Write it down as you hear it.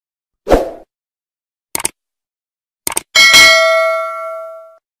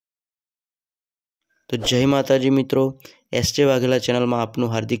तो जय माताजी मित्रों, एसजे वाघेला चेनल में आपनु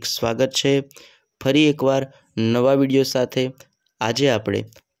हार्दिक स्वागत है। फरी एकवार नवा विडियो साथे आज आपणे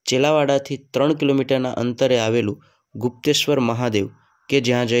चेलावाड़ाथी 3 किलोमीटर अंतरे आवेलू गुप्तेश्वर महादेव के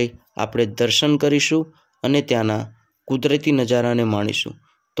ज्यां जई आपणे दर्शन करीशुं अने त्याना कुदरती नजाराने माणीशुं।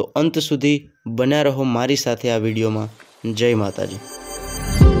 तो अंत सुधी बन्या रहो मारी साथे आ विडियो में। जय माताजी।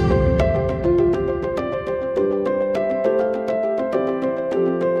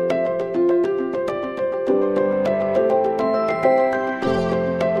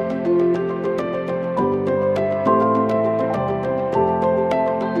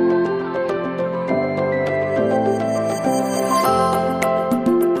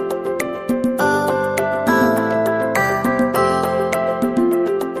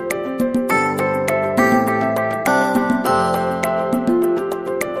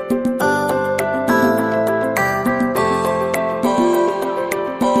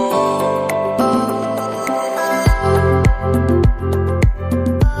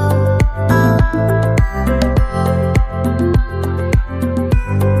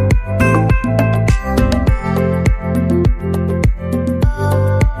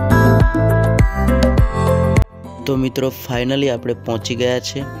 तो मित्रों फाइनली आपणे पहुंची गया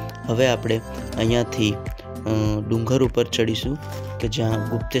छे। हवे आपणे अहींयाथी डूंगर पर चढ़ीशुं के ज्यां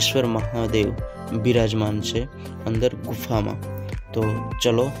गुप्तेश्वर महादेव बिराजमान छे अंदर गुफा में। तो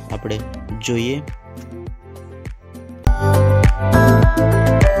चलो आपणे जोईए।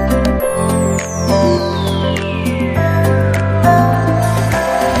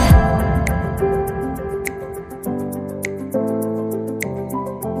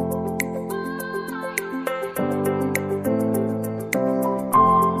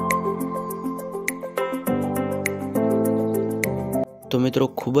 तो मित्रों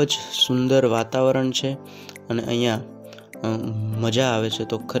खूब ज सुंदर वातावरण है अने अहींया मजा आवे छे।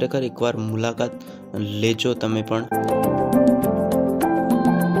 तो खरेखर एकवार मुलाकात लेजो तमे पण।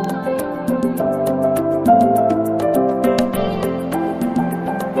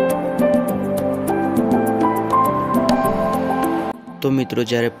 तो मित्रों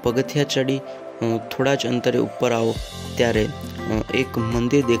ज्यारे पगथिया चढ़ी थोड़ा ज अंतरे ऊपर आओ त्यारे एक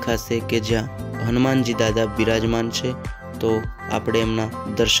मंदिर देखाशे के ज्यां हनुमानजी दादा बिराजमान छे। तो आपणे एमना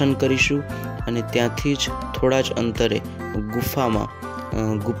दर्शन करीशुं अने त्यांथी ज थोड़ा ज अंतरे गुफा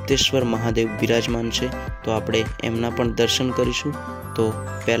में गुप्तेश्वर महादेव बिराजमान छे। तो आपणे एमना पण दर्शन करीशुं। तो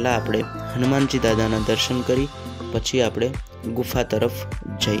पहला आपणे हनुमानजी दादाना दर्शन करी पछी आपणे गुफा तरफ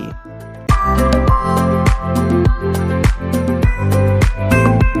जईए।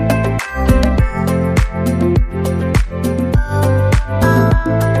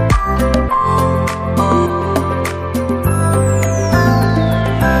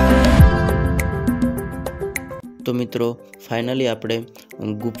 तो मित्रों फाइनली आपणे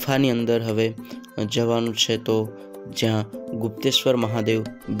गुफानी अंदर हवे जवानुं छे। तो ज्यां गुप्तेश्वर महादेव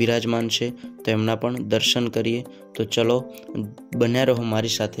बिराजमान छे तो एमना पण दर्शन करीए। तो चलो बन्या रहो मारी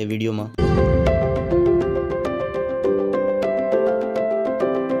साथे विडियो में।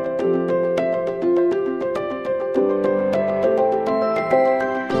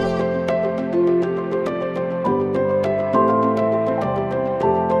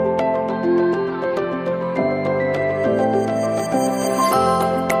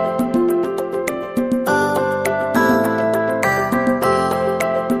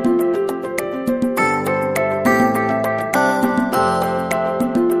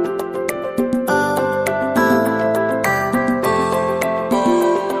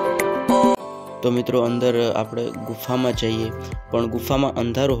 तो मित्रों अंदर आपणे गुफा में जाइए पण गुफा में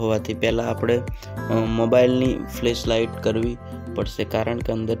अंधारू होवाथी पहला आपणे मोबाइलनी फ्लेश लाइट करवी पड़शे, कारण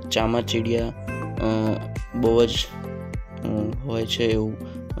के अंदर चामाचीडिया बहु ज होय छे एवुं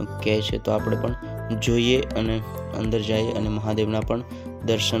कहे छे। तो आपणे पण जोईए अने अंदर जाइए अने महादेवना पण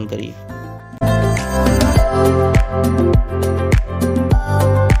दर्शन करीए।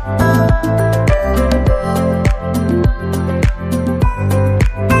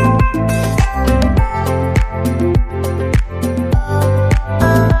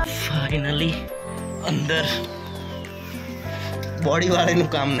 अंदर बॉडी वाले नु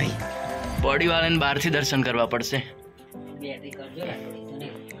काम नहीं, बॉडी वाले ने बाहर से दर्शन करवा पड़से।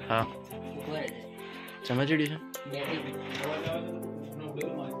 हाँ समझी छे।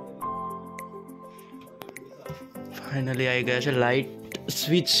 फाइनली आई गया है। लाइट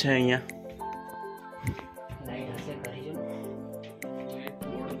स्विच है अहींया।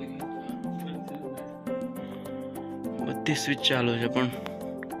 बत्ती स्विच चालू है पण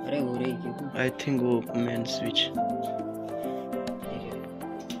आई थिंक वो मेन स्विच।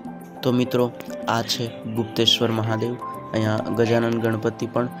 तो मित्रों आ छे गुप्तेश्वर महादेव અહીંયા ગજાનન ગણપતિ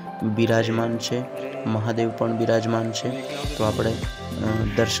પણ બિરાજમાન છે, મહાદેવ પણ બિરાજમાન છે। તો આપણે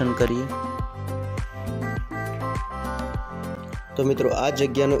દર્શન કરીએ। તો મિત્રો, આ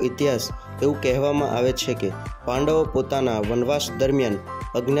જગ્યાનો ઇતિહાસ એવું કહેવામાં આવે છે કે પાંડવો પોતાના વનવાસ દરમિયાન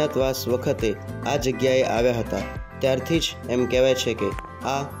અજ્ઞાતવાસ વખતે આ જગ્યાએ આવ્યા હતા। ત્યારથી જ એમ કહેવાય છે કે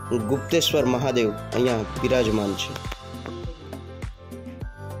આ ગુપ્તેશ્વર મહાદેવ અહીંયા બિરાજમાન છે।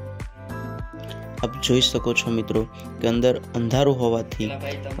 આપ જોઈ શકો છો મિત્રો કે અંદર અંધારું હોવાથી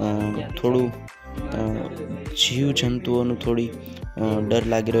થોડું જીવજંતુઓનું થોડી ડર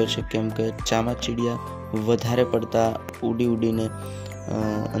લાગી રહ્યો છે, કેમ કે ચામાચીડિયા વધારે પડતા ઉડીને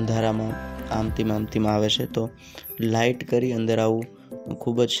અંધારામાં આમતીમ આવે છે। તો લાઇટ કરી અંદર આવવું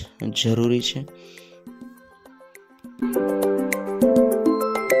ખૂબ જ જરૂરી છે।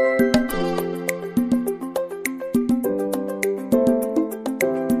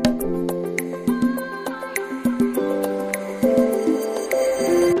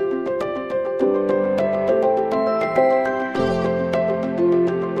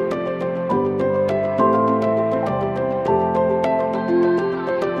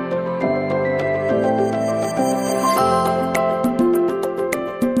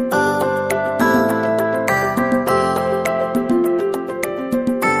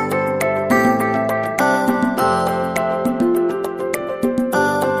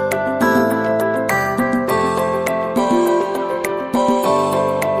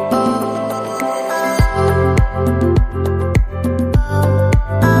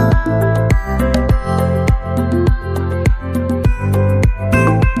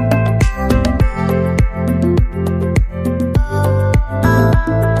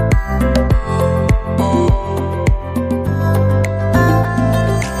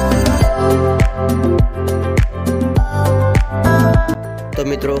 તો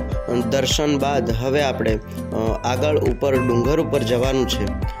મિત્રો, દર્શન બાદ હવે આપણે આગળ ઉપર ડુંગર ઉપર જવાનું છે।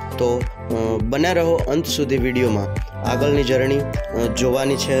 તો બન્યા રહો અંત સુધી વિડીયોમાં, આગળની જર્ની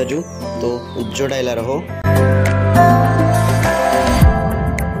જોવાની છે હજુ, તો જોડાયેલા રહો।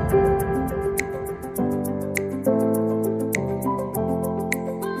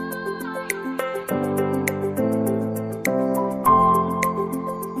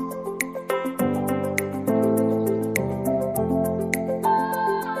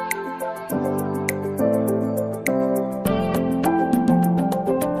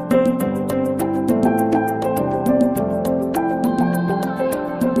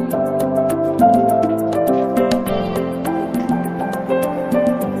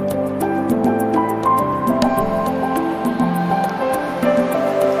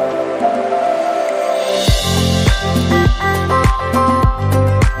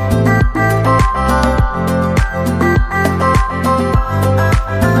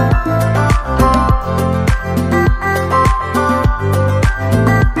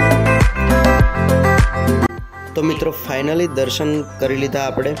 તો મિત્રો, ફાઇનલી દર્શન કરી લીધા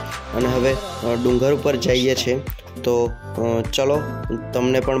આપણે અને હવે ડુંગર ઉપર જઈએ છીએ। તો ચલો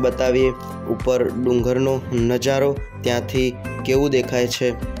તમને પણ બતાવીએ ઉપર ડુંગરનો નજારો, ત્યાંથી કેવું દેખાય છે।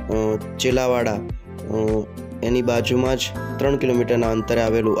 ચેલાવાડા એની બાજુમાં જ 3 કિલોમીટરના અંતરે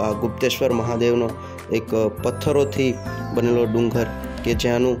આવેલું આ ગુપ્તેશ્વર મહાદેવનો એક પથ્થરોથી બનેલો ડુંગર કે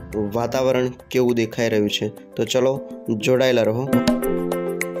જ્યાંનું વાતાવરણ કેવું દેખાઈ રહ્યું છે। તો ચલો જોડાયેલા રહો।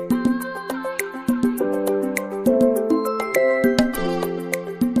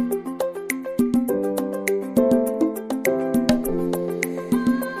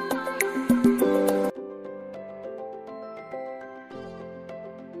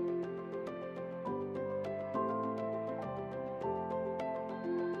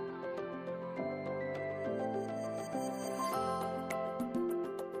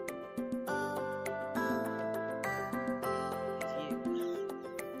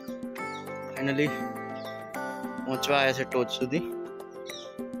 ફાઇનલી પહોંચવા આવ્યા છે ટોચ સુધી।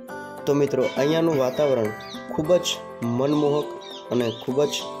 તો મિત્રો, અહીંયાનું વાતાવરણ ખૂબ જ મનમોહક અને ખૂબ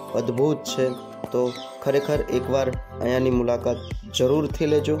જ અદ્ભુત છે। તો ખરેખર એકવાર અહીંયાની મુલાકાત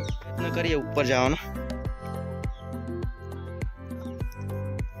જરૂરથી લેજો। પ્રયત્ન કરીએ ઉપર જવાનો।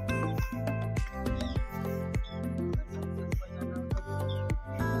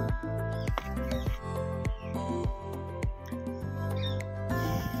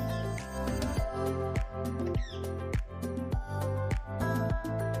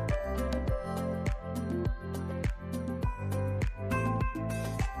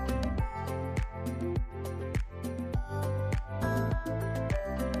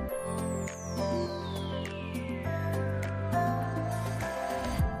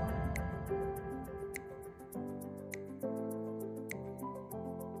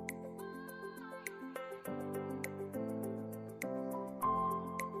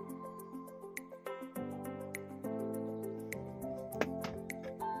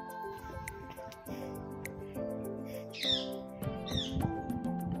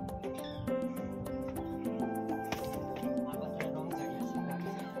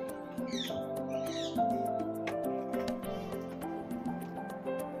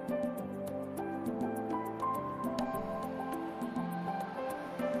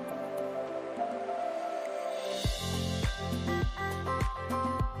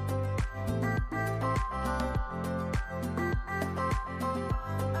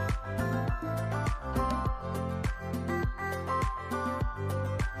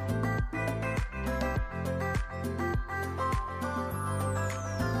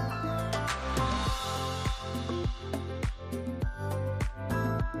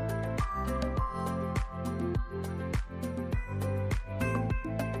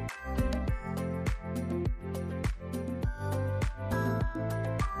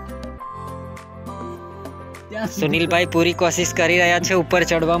 સુનિલભાઈ પૂરી કોશિશ કરી રહ્યા છે ઉપર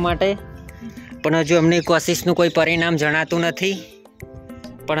ચડવા માટે, પણ હજુ એમની કોશિશનું કોઈ પરિણામ જણાતું નથી.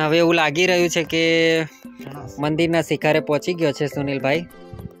 પણ હવે એવું લાગી રહ્યું છે કે મંદિરના શિખરે પહોંચી ગયો છે સુનિલભાઈ.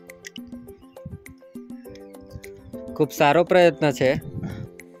 ખૂબ સારો પ્રયત્ન છે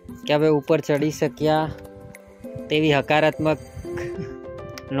કે હવે ઉપર ચડી શક્યા તેવી હકારાત્મક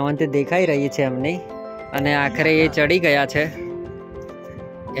નોંધ દેખાઈ રહી છે એમની, અને આખરે એ ચડી ગયા છે.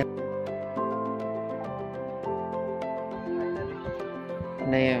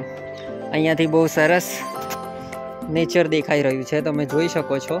 ને અહીંયાથી બહુ સરસ નેચર દેખાઈ રહ્યું છે, તમે જોઈ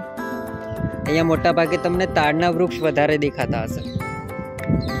શકો છો. અહીંયા મોટા ભાગે તમને તાડના વૃક્ષ વધારે દેખાતા હશે.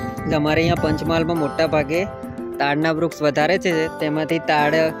 અમારે અહીંયા પંચમહાલમાં મોટા ભાગે તાડના વૃક્ષ વધારે છે, તેમાંથી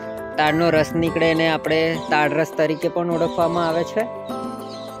તાડનો રસ નીકળે ને આપણે તાડ રસ તરીકે પણ ઓળખવામાં આવે છે,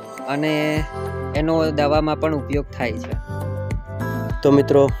 અને એનો દવામાં પણ ઉપયોગ થાય છે. તો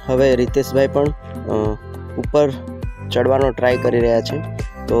મિત્રો હવે રીતેશભાઈ પણ ઉપર ચડવાનો ટ્રાય કરી રહ્યા છે,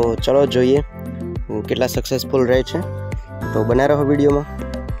 તો ચલો જોઈએ કેટલા સક્સેસફુલ રહે છે. તો બના રહો વિડીયોમાં.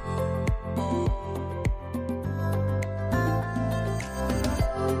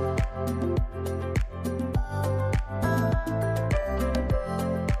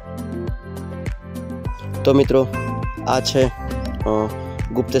 તો મિત્રો આ છે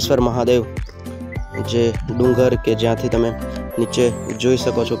ગુપ્તેશ્વર મહાદેવ જે ડુંગર કે જ્યાંથી તમે નીચે જોઈ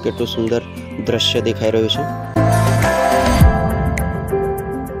શકો છો કેટલું સુંદર દ્રશ્ય દેખાઈ રહ્યું છે.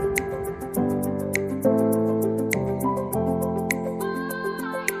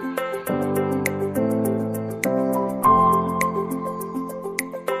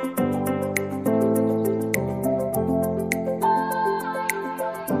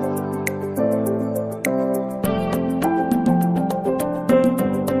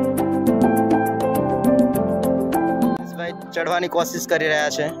 ચડવાની કોશિશ કરી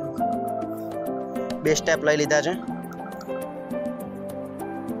રહ્યા છે, 2 સ્ટેપ લઈ લીધા છે.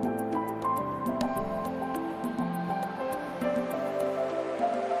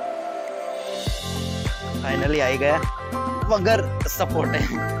 ફાઇનલી આવી ગયા વગર સપોર્ટે.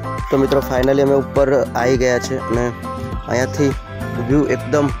 તો મિત્રો ફાઇનલી અમે ઉપર આવી ગયા છે અને અહીંયાથી વ્યૂ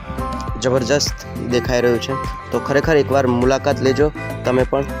એકદમ જબરજસ્ત દેખાઈ રહ્યું છે. તો ખરેખર એકવાર મુલાકાત લેજો તમે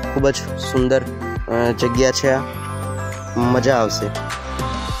પણ, ખૂબ જ સુંદર જગ્યા છે આ, મજા આવશે.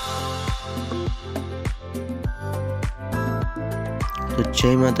 તો જય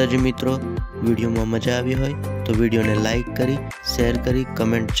માતાજી મિત્રો, વિડીયોમાં મજા આવી હોય તો વિડીયોને લાઈક કરી, શેર કરી,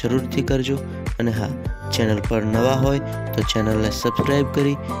 કમેન્ટ જરૂરથી કરજો. અને હા, ચેનલ પર નવા હોય તો ચેનલને સબસ્ક્રાઈબ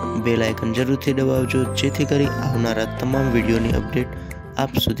કરી બેલ આઇકન જરૂરથી દબાવજો, જેથી કરી આવનારા તમામ વિડીયોની અપડેટ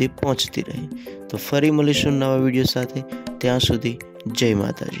આપ સુધી પહોંચતી રહે. તો ફરી મળીશું નવા વિડીયો સાથે, ત્યાં સુધી જય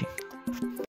માતાજી.